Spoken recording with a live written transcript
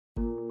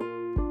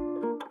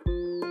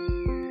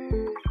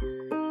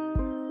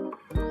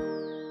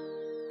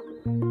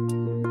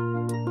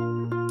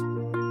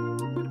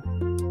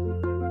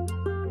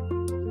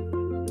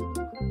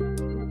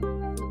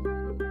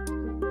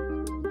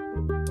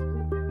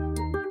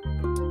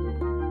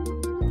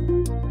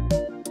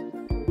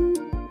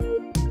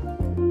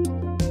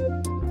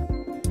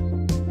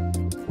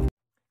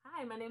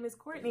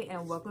Courtney,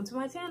 and welcome to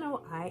my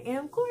channel. I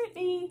am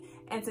Courtney,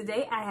 and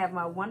today I have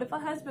my wonderful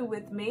husband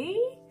with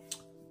me.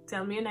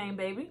 Tell me your name,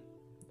 baby.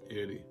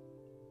 Eddie.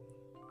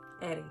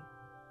 Eddie.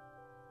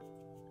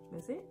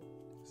 That's it?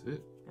 That's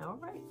it. All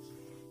right.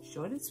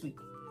 Short and sweet.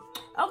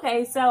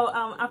 Okay, so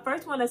I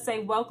first want to say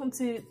welcome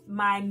to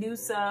my new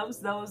subs,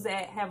 those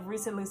that have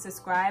recently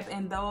subscribed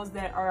and those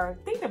that are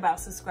thinking about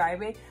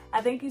subscribing.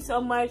 I thank you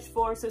so much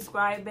for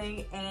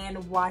subscribing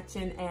and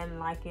watching and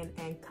liking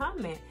and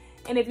comment.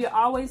 And if you're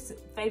always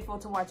faithful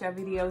to watch our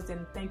videos,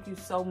 then thank you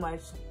so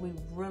much. We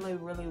really,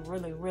 really,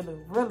 really, really,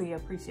 really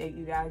appreciate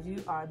you guys.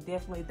 You are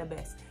definitely the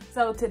best.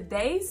 So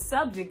today's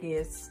subject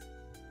is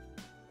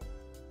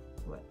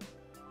what?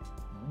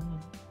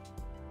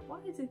 Why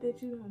is it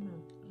that you don't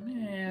know?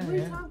 Man, We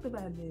talked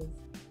about this.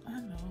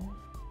 I know.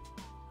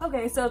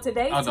 Okay, so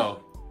today's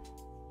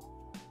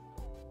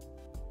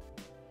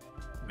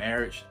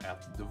marriage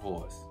after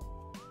divorce.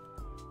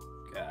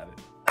 Got it.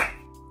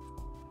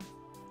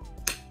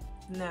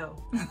 No.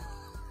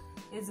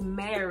 It's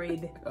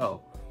married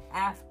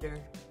after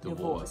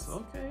divorce.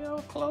 Okay, I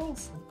was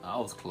close. I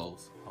was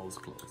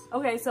close.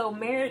 Okay, so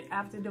married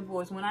after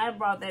divorce. When I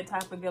brought that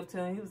topic up to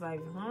him, he was like,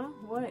 huh?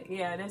 What?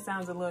 Yeah, that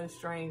sounds a little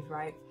strange,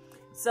 right?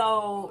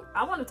 So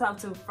I want to talk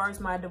to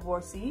first my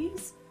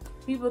divorcees,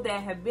 people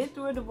that have been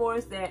through a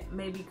divorce, that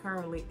may be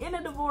currently in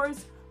a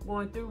divorce,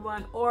 going through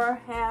one, or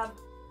have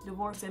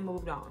divorced and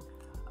moved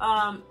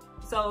on.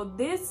 So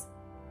this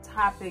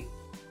topic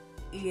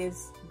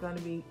is going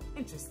to be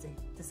interesting,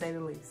 to say the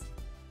least.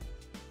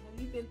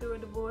 Have you been through a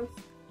divorce?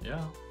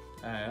 Yeah,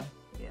 I have.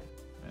 Yeah.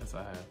 Yes,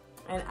 I have.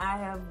 And I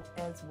have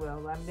as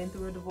well. I've been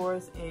through a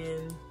divorce,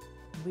 and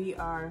we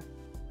are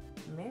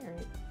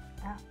married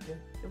after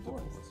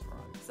divorce.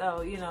 Right.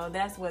 So, you know,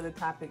 that's where the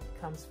topic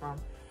comes from.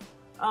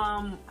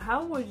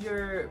 How was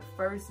your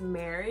first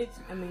marriage?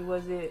 I mean,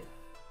 was it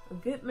a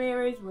good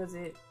marriage? Was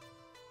it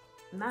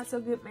not so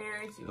good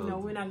marriage? You know,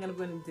 we're not going to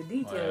go into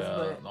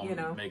details, but, you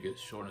know. Make it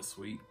short and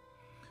sweet.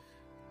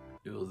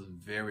 It was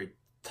very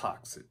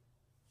toxic.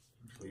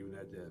 Leave it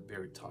at that.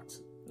 Very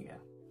toxic. Yeah.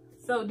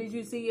 So, did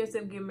you see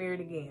yourself get married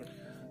again?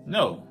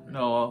 No,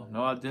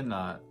 I did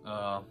not.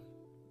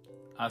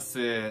 I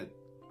said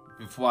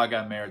before I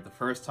got married the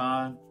first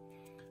time,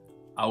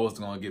 I was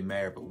going to get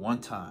married but one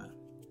time.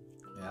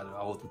 Yeah,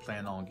 I wasn't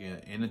planning on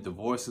getting any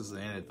divorces or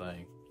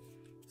anything.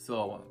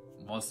 So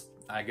once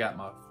I got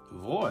my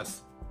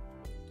divorce,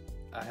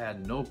 I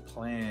had no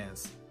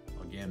plans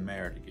of getting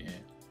married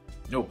again.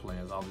 No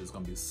plans. I was just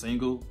going to be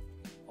single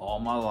all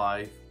my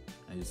life,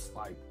 and just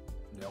like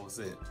that was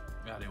it.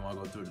 I didn't want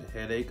to go through the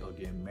headache of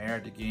getting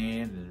married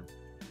again, and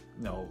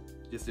you know,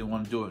 just didn't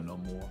want to do it no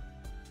more.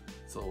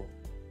 So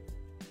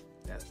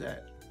that's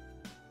that.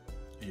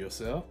 And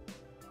yourself?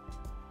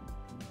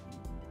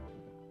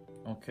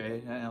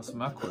 Okay, that answered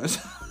my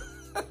question.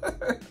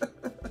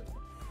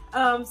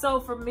 So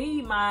for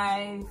me,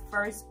 my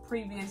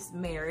previous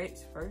marriage,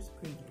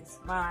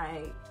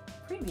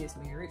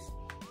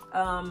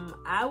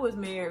 I was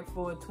married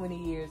for 20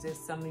 years, as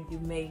some of you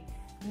may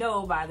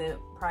know by the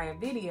prior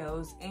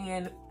videos,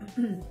 and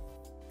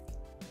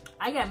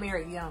I got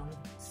married young.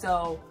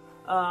 So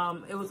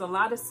it was a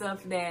lot of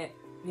stuff that,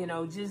 you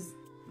know, just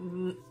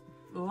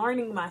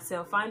learning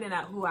myself, finding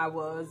out who I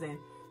was, and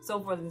so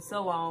forth and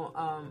so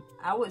on.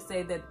 I would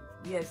say that,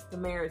 yes,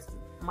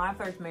 my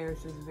first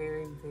marriage was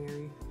very,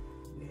 very,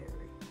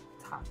 very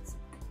toxic.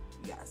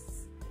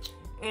 Yes.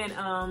 And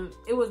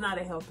it was not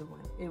a healthy one.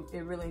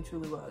 It really and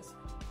truly was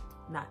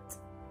not.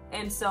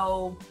 And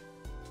so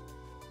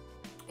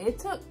it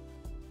took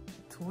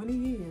 20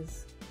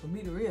 years for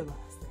me to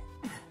realize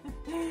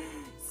that.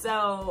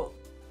 So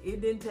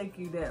it didn't take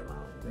you that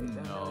long.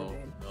 No,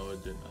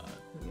 it did not.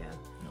 Yeah.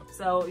 No.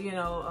 So, you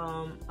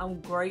know, I'm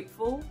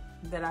grateful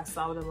that I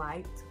saw the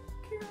light.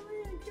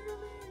 Carolyn,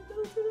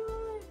 go to the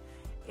light.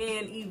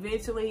 And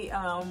eventually,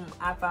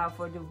 I filed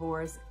for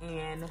divorce.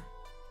 And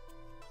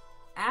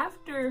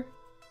after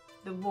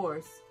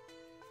divorce,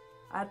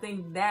 I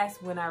think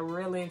that's when I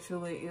really and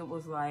truly, it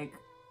was like,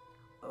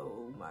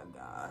 oh my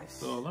gosh.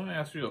 So let me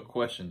ask you a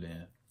question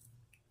then.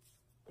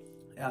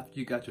 After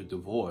you got your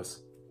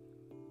divorce,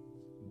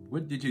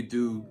 what did you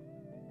do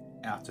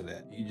after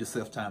that? You just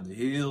have time to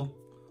heal?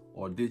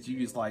 Or did you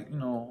just like, you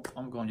know,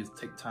 I'm going to just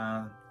take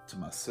time to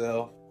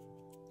myself,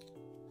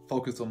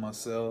 focus on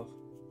myself,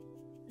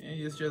 and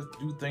just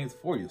do things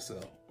for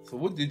yourself? So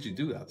what did you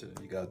do after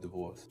you got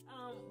divorced?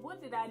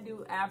 What did I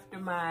do after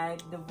my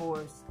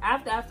divorce?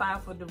 After I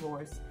filed for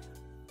divorce,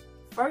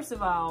 first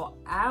of all,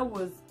 I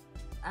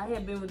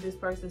had been with this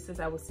person since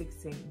I was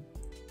 16.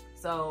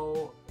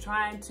 So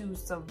trying to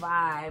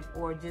survive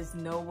or just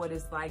know what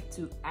it's like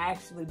to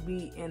actually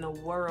be in a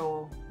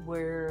world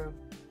where,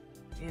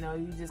 you know,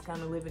 you just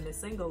kind of living a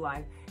single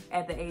life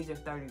at the age of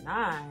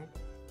 39,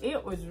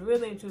 it was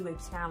really and truly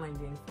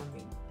challenging for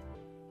me,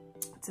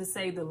 to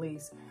say the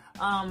least.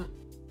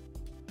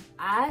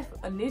 I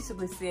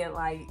initially said,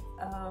 like,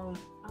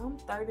 I'm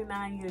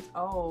 39 years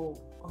old.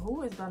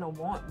 Who is gonna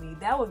want me?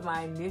 That was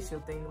my initial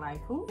thing.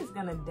 Like, who is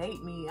gonna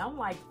date me? I'm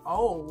like,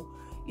 oh,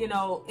 you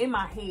know, in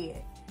my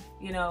head,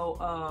 you know,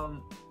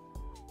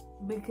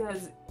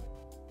 because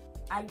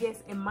I guess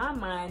in my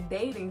mind,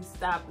 dating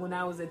stopped when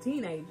I was a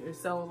teenager.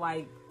 So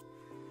like,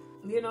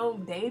 you know,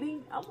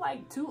 dating, I'm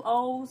like too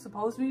old,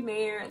 supposed to be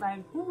married.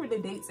 Like, who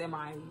really dates at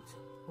my age?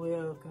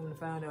 Well, come to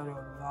find out, there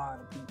are a lot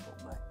of people,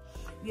 but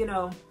you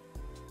know,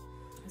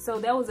 so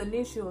that was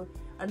initially,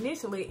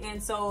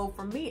 and so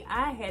for me,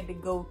 I had to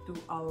go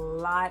through a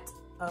lot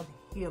of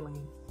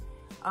healing.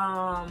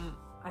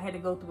 I had to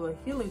go through a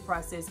healing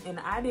process, and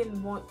I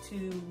didn't want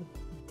to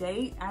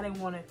date. I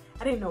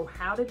didn't know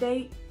how to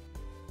date.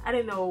 I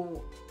didn't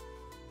know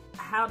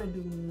how to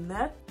do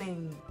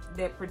nothing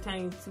that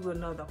pertains to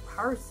another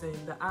person,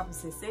 the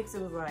opposite sex.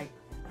 It was like,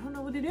 I don't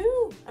know what to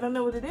do. I don't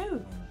know what to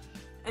do.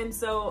 And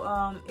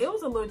so it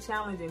was a little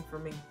challenging for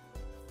me.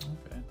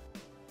 Okay.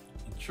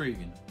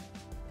 Intriguing.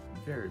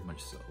 Very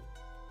much so.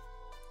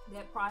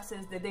 That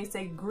process that they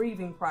say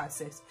grieving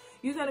process.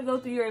 You got to go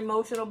through your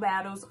emotional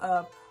battles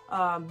of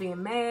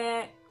being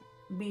mad,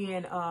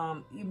 being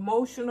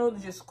emotional,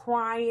 just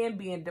crying,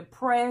 being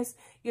depressed.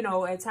 You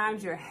know, at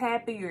times you're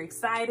happy, you're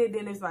excited,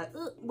 then it's like,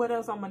 what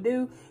else I'm gonna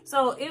do?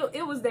 So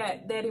it was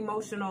that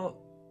emotional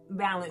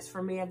balance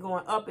for me,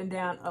 going up and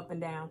down, up and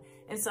down.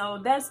 And so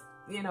that's,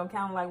 you know,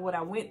 kind of like what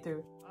I went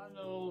through. I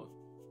know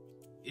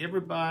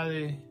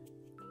everybody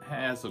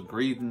has a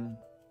grieving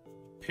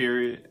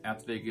period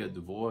after they get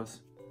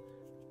divorced.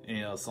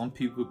 You know, some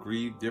people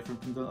grieve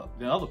different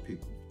than other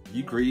people.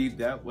 You grieve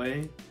that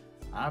way.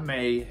 I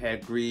may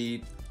have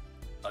grieved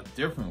a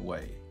different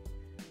way.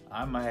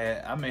 I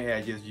may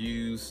have just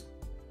used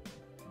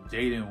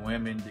dating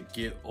women to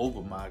get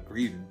over my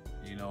grieving,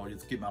 you know,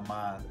 just get my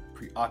mind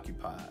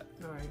preoccupied.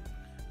 All right.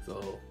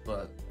 So,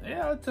 but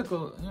yeah, it took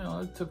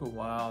a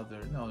while to,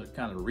 you know, to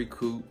kind of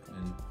recoup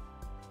and,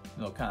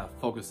 you know, kind of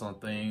focus on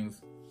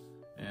things,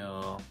 you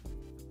know.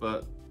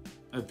 But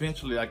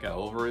eventually I got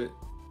over it.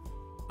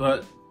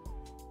 But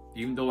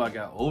even though I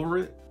got over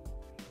it,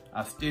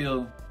 I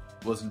still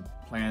wasn't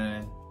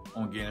planning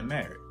on getting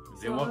married.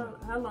 So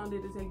how long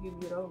did it take you to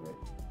get over it?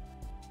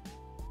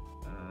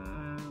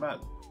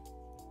 About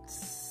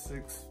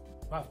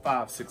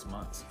 5-6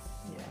 months.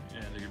 Yeah.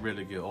 Yeah, to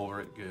really get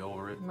over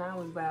it. Mine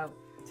was about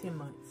 10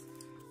 months.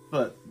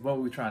 But what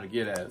we're trying to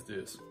get at is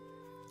this.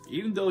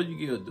 Even though you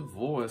get a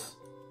divorce,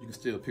 you can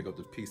still pick up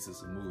the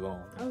pieces and move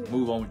on. Oh, yeah.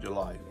 Move on with your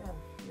life.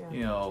 Yeah.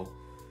 You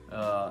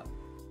know,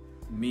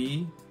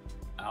 me,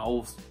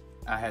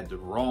 I had the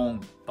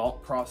wrong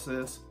thought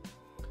process.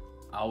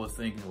 I was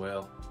thinking,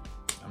 well,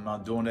 I'm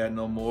not doing that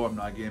no more. I'm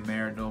not getting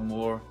married no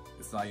more.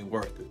 It's not even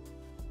worth it.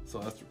 So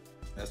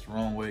that's the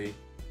wrong way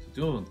to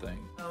do things.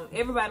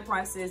 Everybody's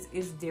process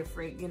is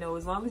different. You know,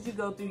 as long as you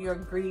go through your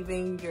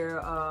grieving,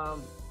 your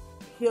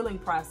healing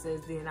process,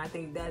 then I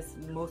think that's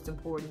most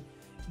important.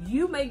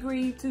 You may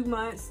grieve 2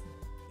 months.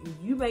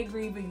 You may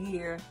grieve a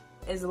year.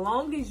 As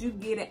long as you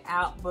get it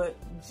out, but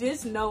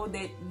just know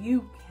that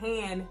you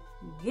can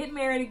get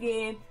married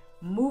again,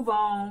 move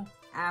on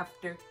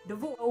after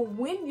divorce.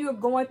 When you're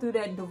going through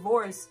that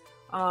divorce,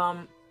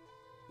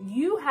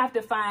 you have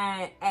to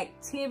find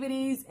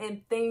activities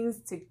and things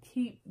to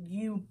keep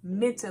you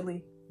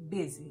mentally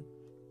busy.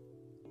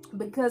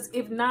 Because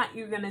if not,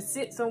 you're going to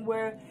sit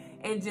somewhere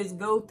and just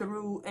go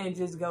through.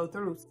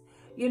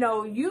 You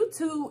know, you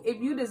too,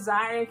 if you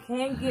desire,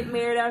 can get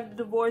married after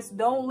divorce.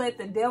 Don't let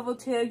the devil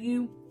tell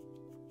you,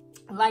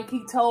 like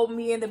he told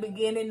me in the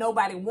beginning,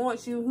 nobody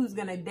wants you. Who's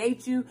going to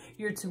date you?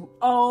 You're too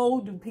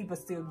old. Do people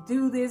still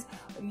do this?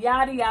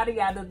 Yada, yada,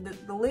 yada.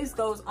 The list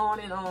goes on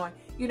and on.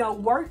 You know,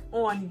 work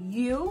on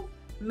you.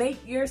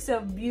 Make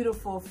yourself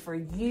beautiful for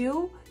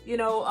you. You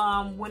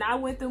know, when I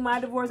went through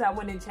my divorce, I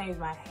went and changed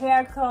my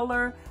hair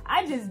color.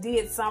 I just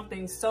did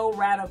something so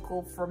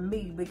radical for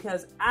me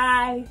because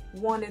I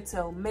wanted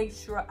to make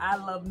sure I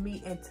loved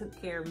me and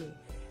took care of me.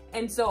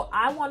 And so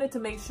I wanted to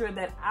make sure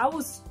that I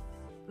was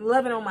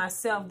loving on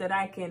myself, that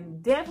I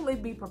can definitely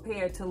be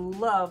prepared to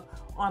love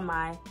on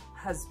my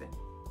husband,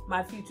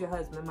 my future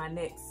husband, my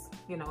next,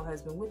 you know,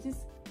 husband, which is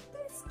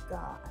this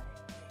guy.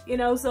 You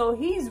know, so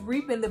he's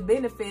reaping the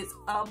benefits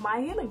of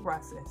my healing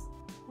process.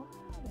 Wow,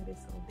 that is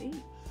so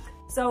deep.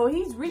 So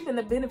he's reaping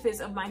the benefits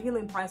of my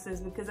healing process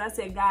because I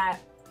said, God,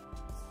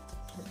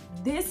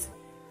 this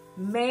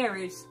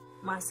marriage,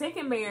 my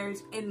second marriage,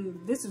 and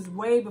this is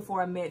way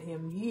before I met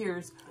him,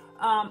 years.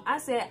 I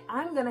said,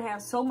 I'm going to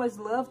have so much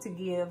love to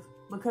give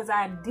because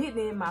I didn't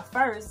in my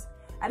first.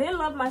 I didn't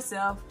love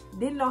myself,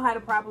 didn't know how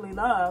to properly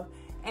love.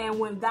 And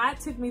when God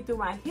took me through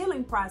my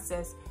healing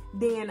process,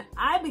 then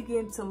I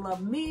began to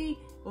love me,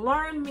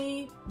 learn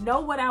me, know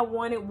what I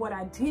wanted, what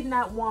I did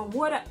not want,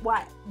 what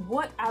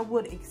I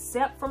would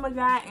accept from a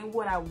guy and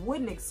what I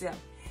wouldn't accept.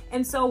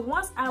 And so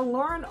once I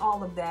learned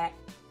all of that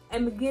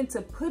and began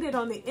to put it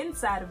on the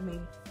inside of me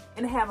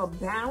and have a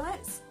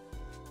balance,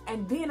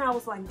 and then I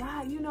was like,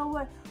 God, you know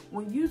what?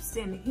 When you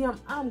send him,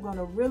 I'm going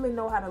to really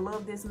know how to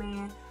love this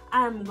man.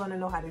 I'm going to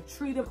know how to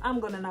treat him. I'm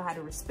going to know how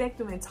to respect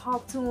him and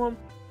talk to him.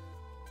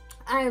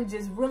 I am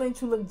just really and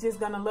truly just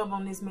going to love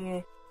on this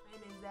man.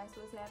 And is that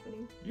what's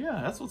happening?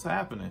 Yeah, that's what's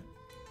happening.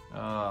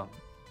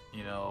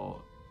 You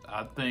know,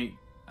 I think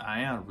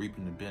I am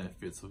reaping the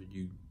benefits of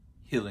you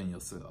healing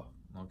yourself.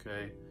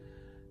 okay?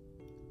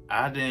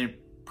 I didn't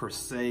per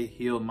se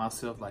heal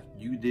myself like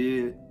you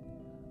did,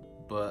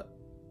 but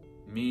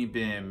me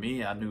being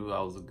me, I knew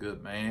I was a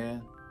good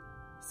man.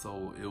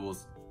 So it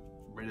was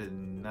really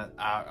not,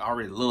 I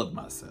already loved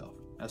myself.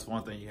 That's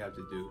one thing you have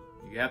to do.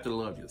 You have to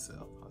love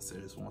yourself. I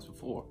said this once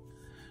before.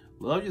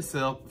 Love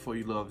yourself before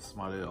you love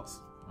somebody else,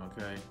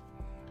 okay?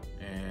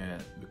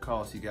 And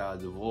because you got a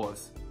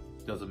divorce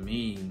doesn't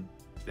mean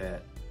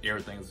that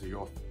everything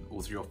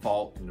was your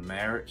fault in the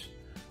marriage.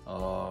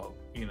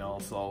 You know,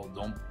 so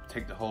don't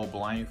take the whole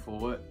blame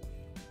for it.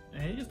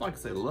 And just like I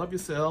said, love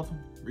yourself,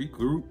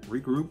 recoup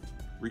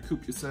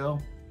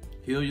yourself,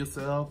 heal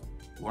yourself,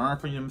 learn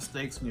from your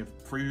mistakes from your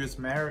previous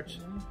marriage,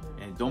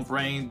 and don't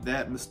bring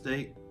that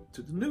mistake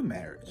to the new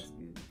marriage.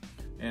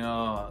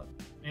 And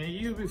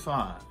you'll be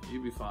fine.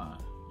 You'll be fine.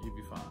 You'll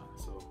be fine.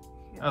 So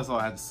that's all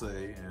I had to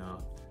say. You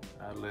know,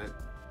 I let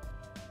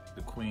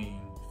the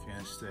queen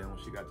finish saying what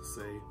she got to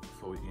say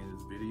before we end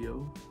this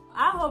video.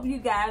 I hope you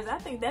guys, I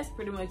think that's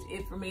pretty much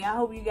it for me. I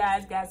hope you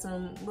guys got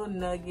some little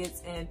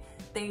nuggets and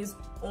things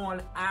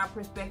on our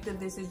perspective.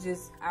 This is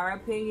just our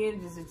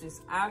opinion. This is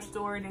just our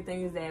story, the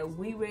things that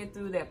we went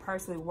through that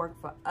personally worked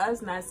for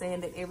us. Not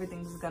saying that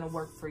everything is going to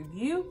work for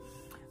you.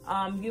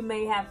 You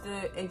may have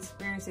to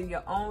experience it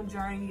your own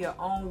journey, your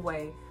own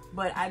way.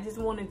 But I just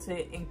wanted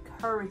to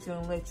encourage you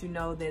and let you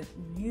know that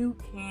you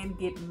can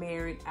get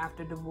married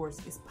after divorce.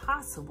 It's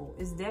possible.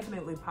 It's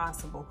definitely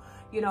possible.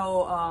 You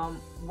know,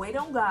 wait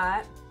on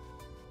God.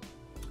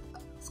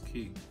 That's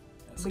key.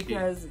 That's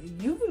because key.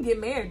 You can get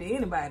married to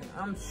anybody,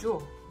 I'm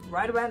sure,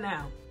 right about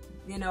now.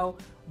 You know,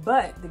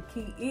 but the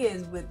key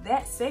is with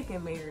that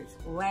second marriage,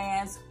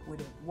 last,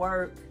 would it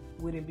work?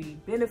 Would it be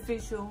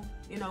beneficial?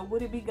 You know,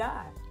 would it be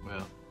God?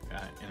 Well, can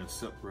I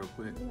intercept real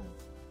quick? Yeah.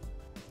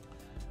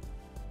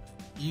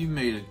 You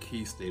made a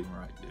key statement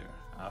right there.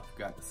 I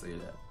forgot to say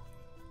that.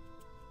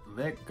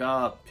 Let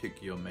God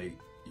pick your mate.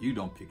 You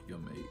don't pick your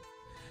mate.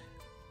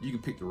 You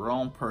can pick the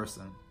wrong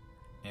person,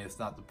 and it's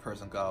not the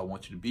person God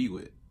wants you to be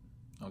with.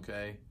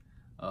 Okay?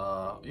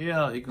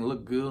 Yeah, it can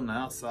look good on the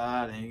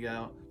outside,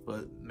 and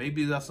but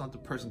maybe that's not the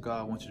person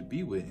God wants you to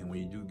be with. And when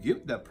you do get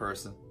with that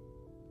person,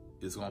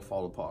 it's gonna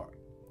fall apart.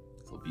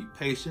 So be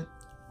patient.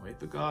 Wait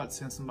for God to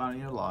send somebody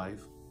in your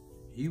life.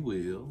 He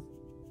will.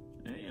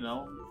 And you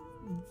know,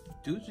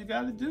 do what you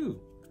gotta do.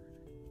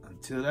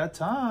 Until that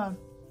time,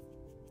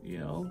 you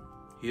know,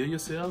 heal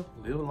yourself,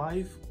 live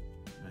life,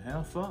 and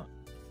have fun.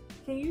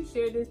 Can you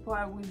share this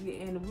part with you?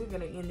 And we're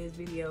gonna end this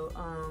video.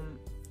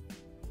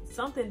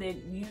 Something that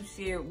you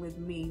shared with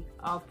me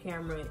off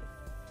camera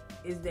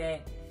is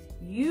that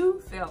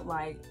you felt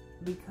like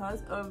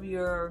because of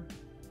your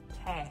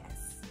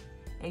past,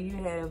 and you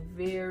had a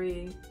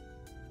very,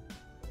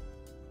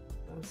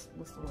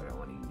 what's the word I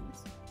want to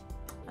use?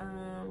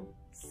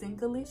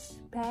 Single-ish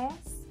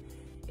past,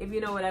 if you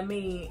know what I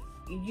mean.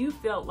 You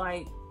felt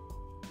like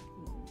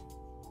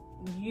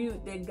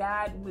that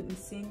God wouldn't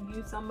send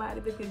you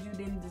somebody because you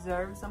didn't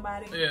deserve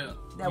somebody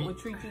that would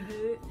treat you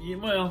good. Yeah,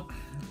 well,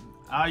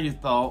 I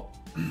thought,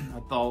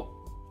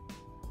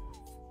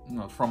 you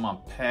know, from my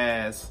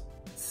past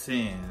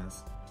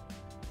sins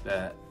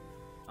that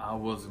I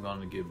wasn't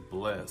going to get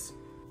blessed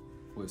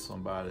with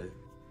somebody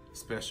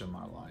special in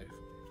my life.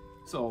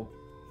 So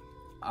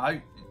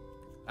I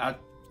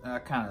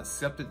kind of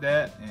accepted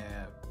that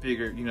and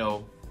figured, you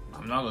know,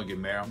 I'm not going to get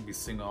married. I'm going to be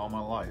single all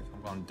my life.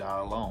 I'm going to die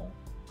alone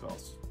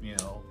because, you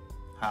know,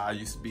 how I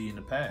used to be in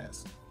the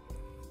past.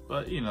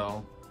 But, you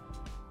know,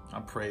 I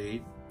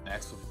prayed,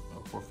 asked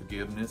for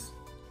forgiveness,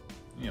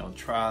 you know,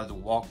 tried to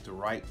walk the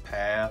right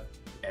path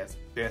as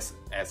best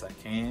as I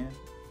can.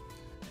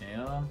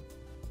 And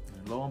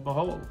lo and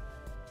behold,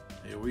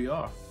 here we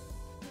are.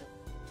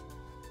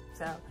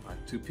 So,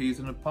 like two peas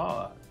in a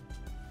pod.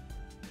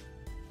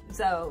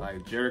 So,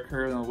 like Jerry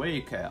Curl and a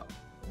wave cap.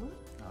 What?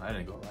 Oh, I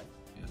didn't go like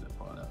that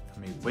part up. I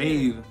mean,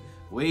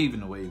 wave in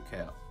the wave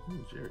cap.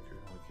 Ooh, Jerry Curl.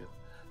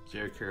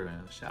 Jerry Curl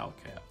and a shower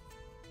cap.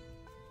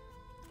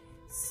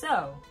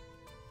 So,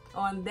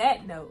 on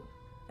that note,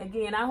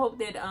 again, I hope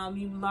that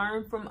you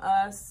learned from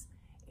us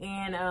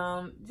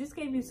and just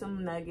gave you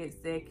some nuggets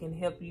that can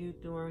help you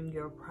during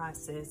your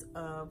process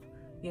of,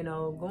 you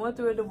know, going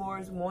through a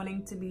divorce,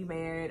 wanting to be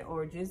married,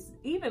 or just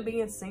even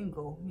being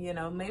single. You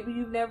know, maybe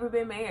you've never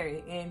been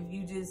married and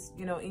you just,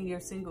 you know, in your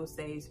single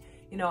stage.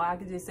 You know, I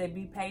could just say,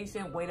 be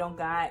patient, wait on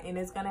God, and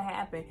it's going to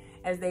happen.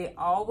 As they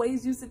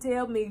always used to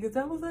tell me, because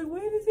I was like,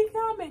 when is he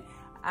coming?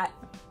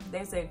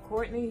 They said,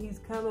 Courtney, he's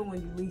coming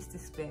when you least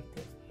expect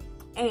it.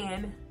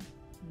 And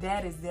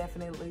that is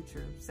definitely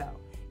true. So,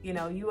 you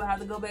know, you will have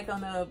to go back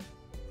on the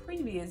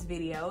previous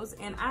videos,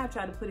 and I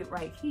try to put it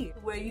right here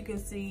where you can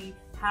see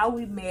how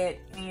we met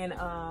and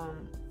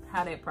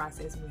how that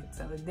process went.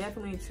 So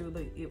definitely,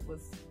 truly, it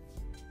was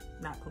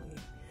not clean.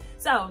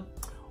 So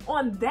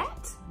on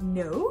that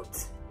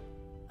note,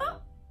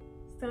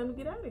 it's time to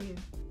get out of here.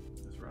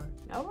 That's right.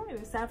 All right,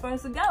 it's time for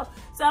us to go.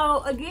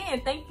 So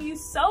again, thank you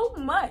so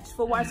much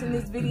for watching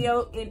this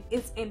video in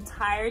its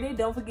entirety.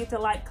 Don't forget to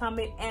like,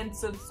 comment, and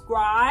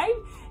subscribe.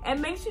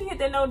 And make sure you hit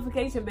that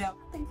notification bell.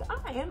 I think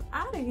I am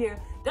out of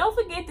here. Don't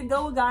forget to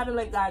go with God and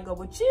let God go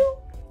with you.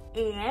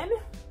 And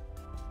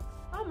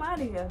I'm out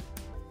of here.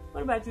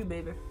 What about you,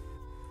 baby?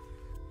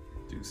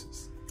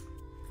 Deuces.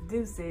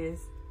 Deuces.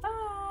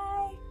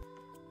 Bye.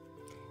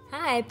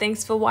 Hi,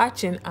 thanks for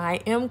watching. I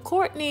am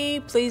Courtney.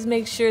 Please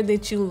make sure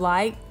that you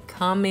like,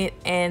 comment,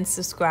 and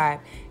subscribe.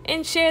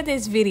 And share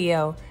this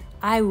video.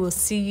 I will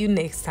see you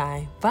next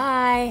time.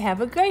 Bye. Have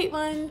a great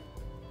one.